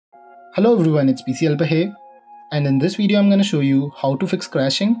Hello everyone, it's PC Alpa here, and in this video I'm going to show you how to fix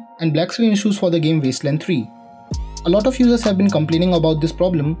crashing and black screen issues for the game Wasteland 3. A lot of users have been complaining about this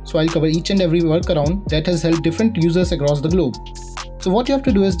problem, so I'll cover each and every workaround that has helped different users across the globe. So what you have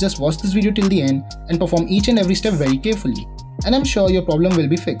to do is just watch this video till the end and perform each and every step very carefully, and I'm sure your problem will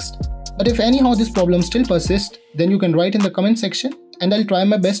be fixed. But if anyhow this problem still persists, then you can write in the comment section and I'll try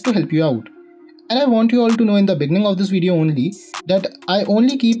my best to help you out. And I want you all to know in the beginning of this video only that I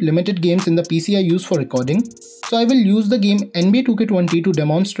only keep limited games in the PC I use for recording. So I will use the game NBA 2K20 to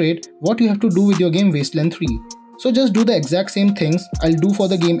demonstrate what you have to do with your game Wasteland 3. So just do the exact same things I'll do for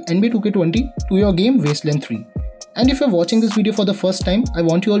the game NBA 2K20 to your game Wasteland 3. And if you're watching this video for the first time, I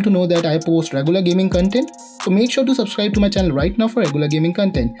want you all to know that I post regular gaming content. So make sure to subscribe to my channel right now for regular gaming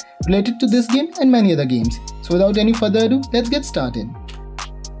content related to this game and many other games. So without any further ado, let's get started.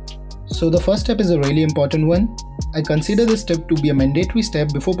 So the first step is a really important one. I consider this step to be a mandatory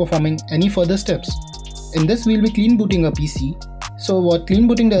step before performing any further steps. In this we'll be clean booting a PC. So what clean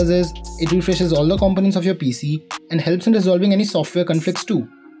booting does is, it refreshes all the components of your PC and helps in resolving any software conflicts too.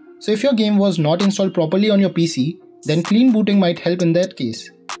 So if your game was not installed properly on your PC, then clean booting might help in that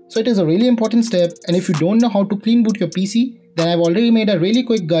case. So it is a really important step, and if you don't know how to clean boot your PC, then I've already made a really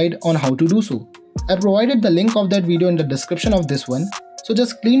quick guide on how to do so. I provided the link of that video in the description of this one. So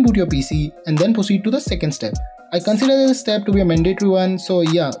just clean boot your PC and then proceed to the second step. I consider this step to be a mandatory one, so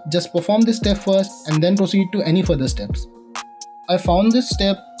yeah, just perform this step first and then proceed to any further steps. I found this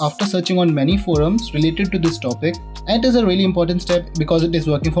step after searching on many forums related to this topic, and it is a really important step because it is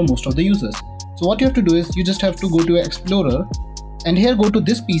working for most of the users. So what you have to do is, you just have to go to your Explorer and here go to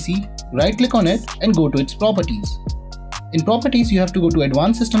this PC, right click on it and go to its properties. In properties you have to go to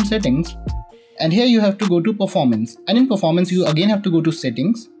advanced system settings, and here you have to go to performance, and in performance you again have to go to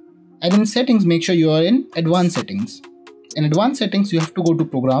settings, and in settings make sure you are in advanced settings. In advanced settings you have to go to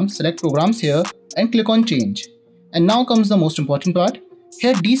programs, select programs here and click on change. And now comes the most important part.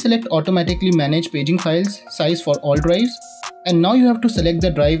 Here deselect automatically manage paging files size for all drives, and now you have to select the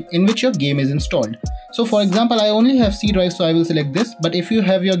drive in which your game is installed. So for example, I only have C drive, so I will select this, but if you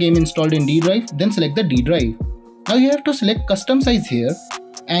have your game installed in D drive, then select the D drive. Now you have to select custom size here.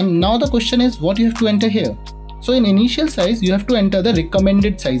 And now the question is what you have to enter here. So in initial size you have to enter the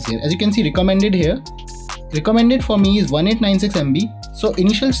recommended size here. As you can see, recommended here. Recommended for me is 1896 MB. So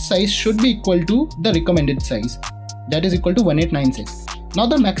initial size should be equal to the recommended size. That is equal to 1896. Now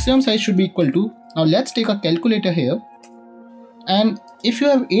the maximum size should be equal to, now let's take a calculator here. And if you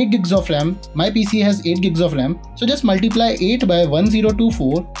have 8 gigs of RAM, my PC has 8 gigs of RAM. So just multiply 8 by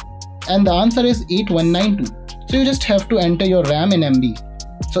 1024 and the answer is 8192. So you just have to enter your RAM in MB.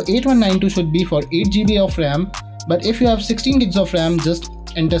 So 8192 should be for 8 GB of RAM, but if you have 16 gigs of RAM, just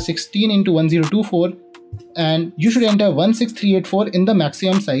enter 16 into 1024 and you should enter 16384 in the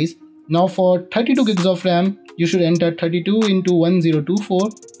maximum size. Now for 32 gigs of RAM, you should enter 32 into 1024,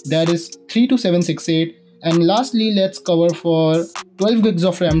 that is 32768. And lastly, let's cover for 12 gigs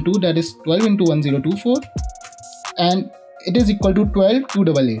of RAM too, that is 12 into 1024, and it is equal to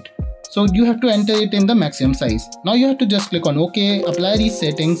 12288. So you have to enter it in the maximum size. Now you have to just click on OK, apply these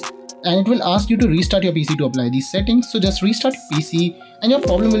settings, and it will ask you to restart your PC to apply these settings. So just restart your PC and your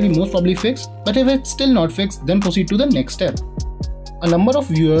problem will be most probably fixed. But if it's still not fixed, then proceed to the next step. A number of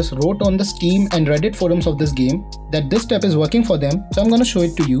viewers wrote on the Steam and Reddit forums of this game that this step is working for them, so I'm going to show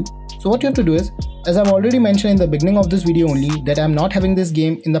it to you. So what you have to do is, as I've already mentioned in the beginning of this video only, that I'm not having this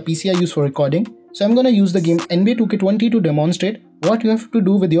game in the PC I use for recording. So I'm going to use the game NBA 2K20 to demonstrate what you have to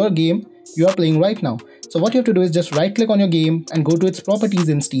do with your game you are playing right now. So what you have to do is just right click on your game and go to its properties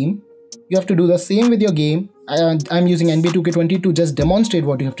in Steam. You have to do the same with your game. I'm using NBA 2K20 to just demonstrate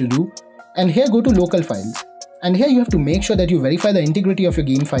what you have to do. And here go to local files. And here you have to make sure that you verify the integrity of your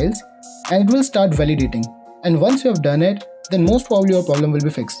game files, and it will start validating. And once you have done it, then most probably your problem will be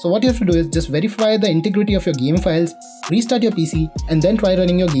fixed. So what you have to do is just verify the integrity of your game files, restart your PC and then try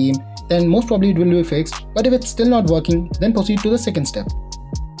running your game. Then most probably it will be fixed. But if it's still not working, then proceed to the second step.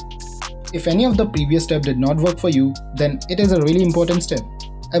 If any of the previous step did not work for you, then it is a really important step.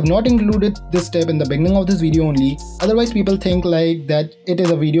 I've not included this step in the beginning of this video only, otherwise people think like that it is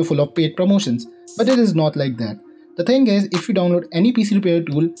a video full of paid promotions, but it is not like that. The thing is, if you download any PC repair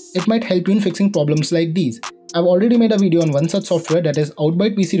tool, it might help you in fixing problems like these. I've already made a video on one such software, that is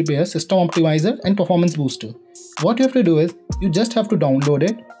Outbyte PC Repair, System Optimizer and Performance Booster. What you have to do is, you just have to download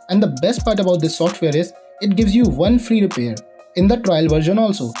it, and the best part about this software is, it gives you one free repair in the trial version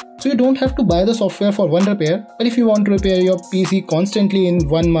also. So you don't have to buy the software for one repair, but if you want to repair your PC constantly in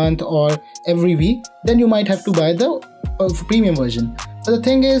 1 month or every week, then you might have to buy the premium version. But the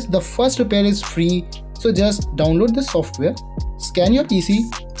thing is, the first repair is free, So just download the software, scan your PC,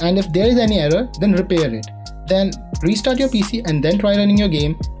 and if there is any error, then repair it. Then restart your PC and then try running your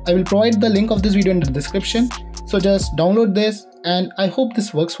game. I will provide the link of this video in the description. So just download this, and I hope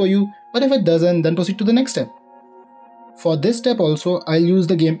this works for you. But if it doesn't, then proceed to the next step. For this step also, I'll use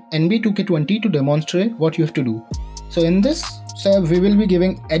the game NBA 2K20 to demonstrate what you have to do. So in this step, we will be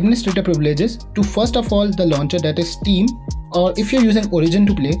giving administrator privileges to first of all the launcher, that is Steam, or if you're using Origin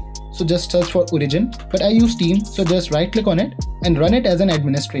to play, so just search for Origin, but I use Steam, so just right click on it and run it as an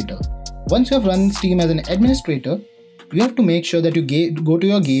administrator. Once you have run Steam as an administrator, you have to make sure that you go to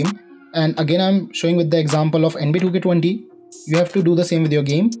your game, and again I'm showing with the example of NBA 2K20, you have to do the same with your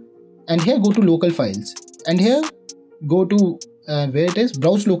game, and here go to local files, and here go to where it is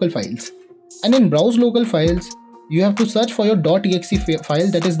browse local files, and in browse local files you have to search for your .exe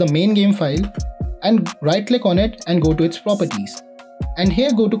file, that is the main game file, and right click on it and go to its properties, and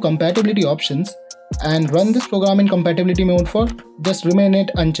here go to compatibility options and run this program in compatibility mode. For just remain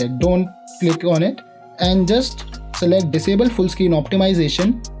it unchecked, don't click on it, and just select disable full screen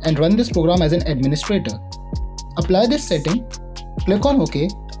optimization and run this program as an administrator. Apply this setting, click on OK,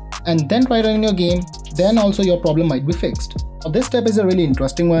 and then try running your game. Then also your problem might be fixed. Now this step is a really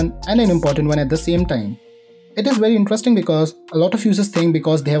interesting one and an important one at the same time. It is very interesting because a lot of users think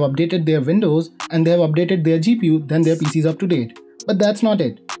because they have updated their Windows and they have updated their GPU, then their PC is up to date. But that's not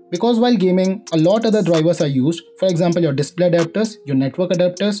it. Because while gaming, a lot other drivers are used. For example, your display adapters, your network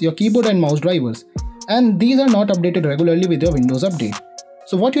adapters, your keyboard and mouse drivers. And these are not updated regularly with your Windows update.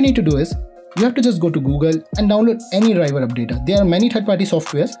 So what you need to do is, you have to just go to Google and download any driver updater. There are many third-party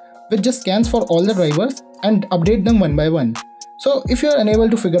softwares which just scans for all the drivers and update them one by one. So if you are unable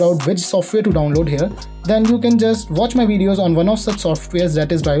to figure out which software to download here, then you can just watch my videos on one of such softwares,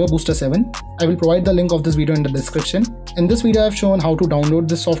 that is Driver Booster 7. I will provide the link of this video in the description. In this video I have shown how to download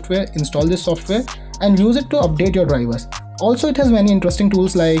this software, install this software and use it to update your drivers. Also it has many interesting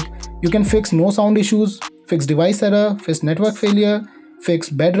tools like you can fix no sound issues, fix device error, fix network failure, fix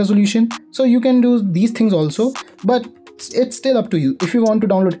bad resolution. So you can do these things also, but it's still up to you. If you want to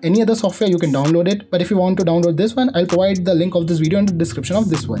download any other software, you can download it, but if you want to download this one, I'll provide the link of this video in the description of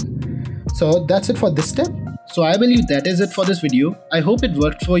this one. So that's it for this step. So I believe that is it for this video. I hope it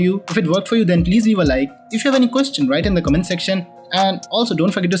worked for you. If it worked for you, then please leave a like. If you have any question, write in the comment section, and also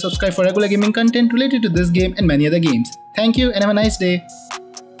don't forget to subscribe for regular gaming content related to this game and many other games. Thank you and have a nice day.